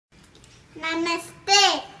Namaste.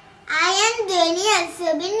 I am Dhwani of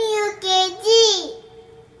Subin Ukg.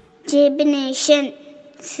 Germination.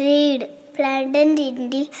 Seed planted in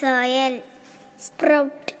the soil.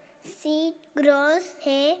 Sprout. Seed grows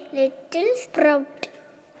a little sprout.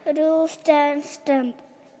 Roots and stump.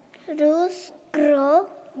 Roots grow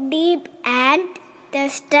deep and the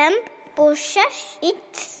stump pushes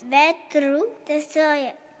its way through the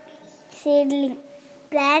soil. Seedling.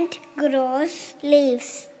 Plant grows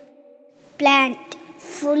leaves. Plant.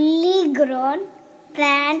 Fully grown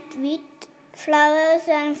plant with flowers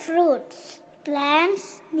and fruits.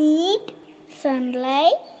 Plants need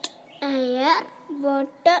sunlight, air,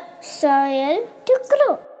 water, soil to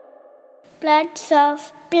grow. Parts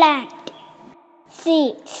of plant.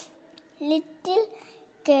 Seeds. Little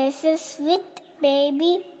cases with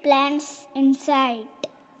baby plants inside.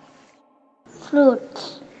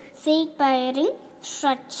 Fruits. Seed bearing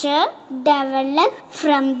structure developed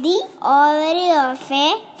from the ovary of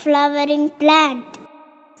a flowering plant.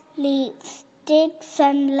 Leaves. Take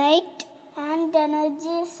sunlight and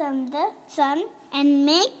energy from the sun and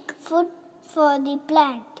make food for the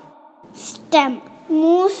plant. Stem.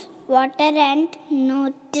 Moves water and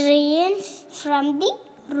nutrients from the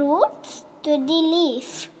roots to the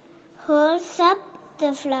leaf. Holds up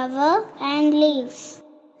the flower and leaves.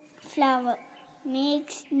 Flower.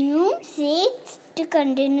 Makes new seeds to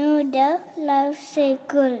continue the life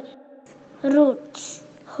cycle. Roots.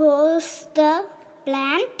 Holds the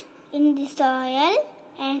plant in the soil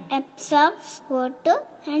and absorbs water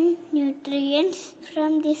and nutrients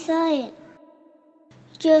from the soil.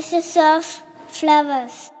 Uses of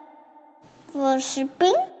flowers.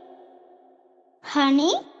 Worshipping,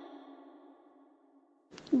 honey,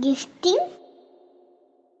 gifting,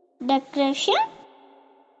 decoration,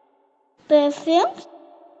 perfumes,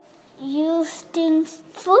 used in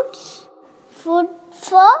foods, food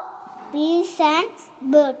for bees and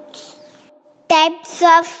birds. Types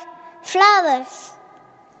of flowers.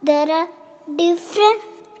 There are different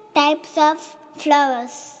types of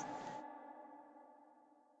flowers.